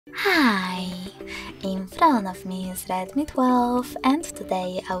Hi! In front of me is Redmi 12 and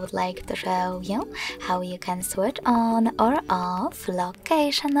today I would like to show you how you can switch on or off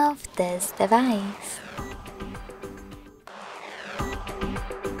location of this device.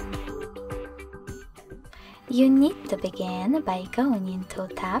 You need to begin by going into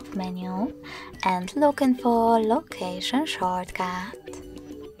Tab menu and looking for Location shortcut.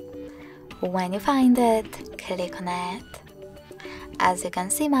 When you find it, click on it. As you can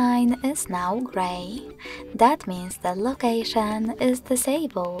see, mine is now grey. That means the location is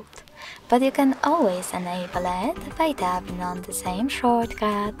disabled, but you can always enable it by tapping on the same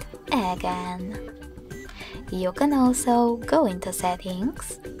shortcut again. You can also go into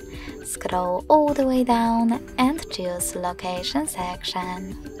Settings, scroll all the way down and choose Location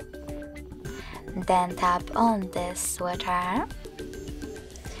section. Then tap on this switcher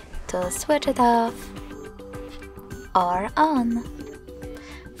to switch it off or on.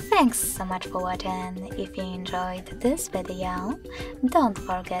 Thanks so much for watching. If you enjoyed this video, don't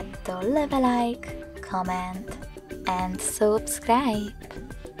forget to leave a like, comment and subscribe.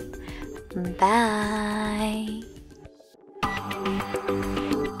 Bye!